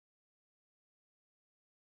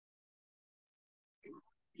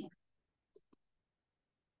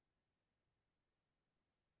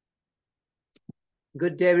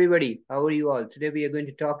Good day, everybody. How are you all? Today we are going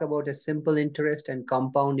to talk about a simple interest and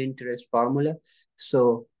compound interest formula.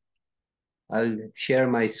 So I'll share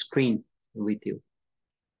my screen with you.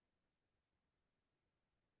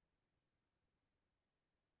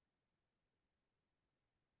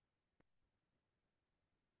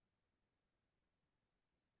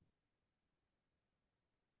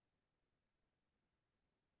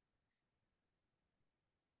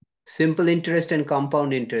 Simple interest and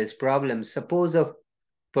compound interest problem. Suppose a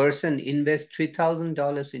person invests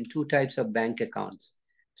 $3,000 in two types of bank accounts.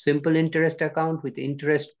 Simple interest account with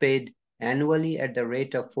interest paid annually at the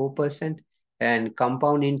rate of 4% and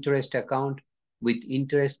compound interest account with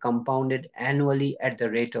interest compounded annually at the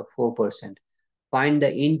rate of 4%. Find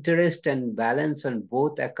the interest and balance on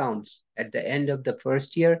both accounts at the end of the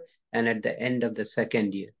first year and at the end of the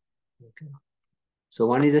second year. Okay. So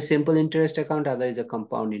one is a simple interest account, other is a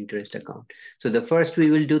compound interest account. So the first we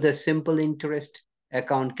will do the simple interest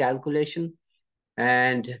account calculation.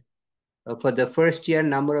 And for the first year,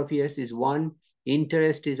 number of years is 1.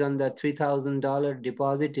 Interest is on the $3,000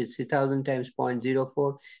 deposit is 3,000 times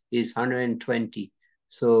 0.04 is 120.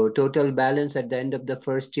 So total balance at the end of the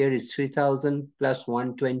first year is 3,000 plus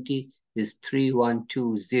 120 is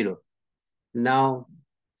 3,120. Now,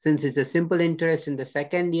 since it's a simple interest in the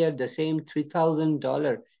second year, the same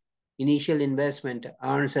 $3,000 initial investment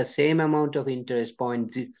earns the same amount of interest,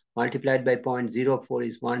 multiplied by 0.04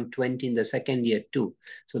 is 120 in the second year too.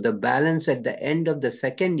 So the balance at the end of the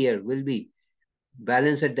second year will be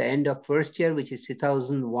balance at the end of first year, which is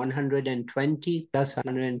 3,120 plus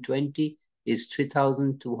 120 is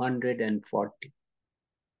 3,240.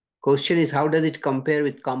 Question is, how does it compare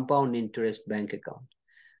with compound interest bank account?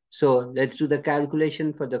 So let's do the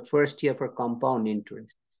calculation for the first year for compound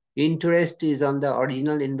interest. Interest is on the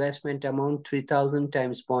original investment amount, 3,000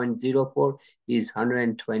 times 0.04 is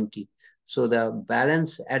 120. So the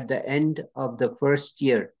balance at the end of the first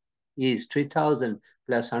year is 3,000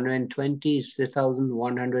 plus 120 is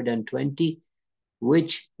 3,120,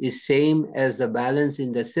 which is same as the balance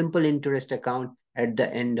in the simple interest account at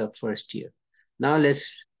the end of first year. Now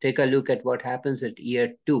let's take a look at what happens at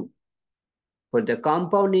year 2. For the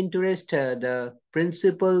compound interest, the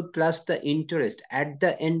principal plus the interest at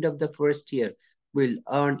the end of the first year will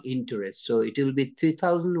earn interest. So it will be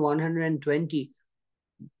 3,120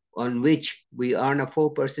 on which we earn a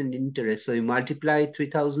 4% interest. So we multiply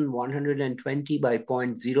 3,120 by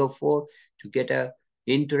 0.04 to get a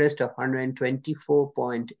interest of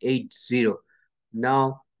 124.80.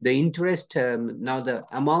 Now the interest, now the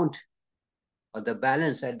amount or the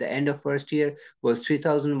balance at the end of first year was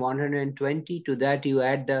 3,120. To that, you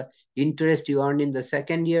add the interest you earned in the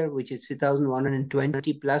second year, which is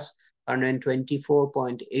 3,120 plus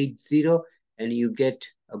 124.80, and you get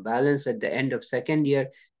a balance at the end of second year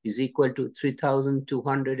is equal to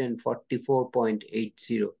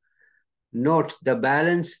 3,244.80. Note the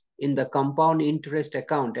balance in the compound interest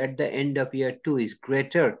account at the end of year 2 is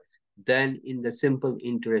greater than in the simple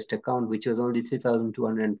interest account, which was only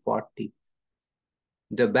 3,240.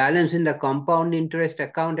 The balance in the compound interest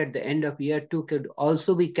account at the end of year 2 could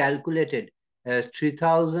also be calculated as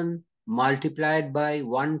 3,000 multiplied by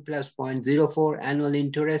 1 plus 0.04 annual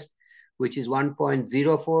interest, which is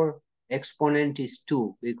 1.04. Exponent is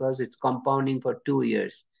 2 because it's compounding for 2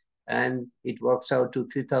 years. And it works out to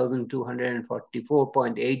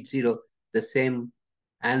 3,244.80, the same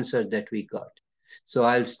answer that we got. So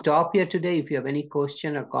I'll stop here today. If you have any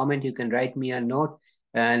question or comment, you can write me a note.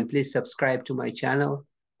 And please subscribe to my channel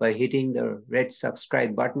by hitting the red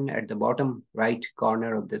subscribe button at the bottom right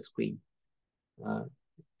corner of the screen.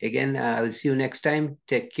 Again, I will see you next time.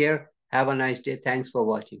 Take care. Have a nice day. Thanks for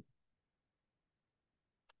watching.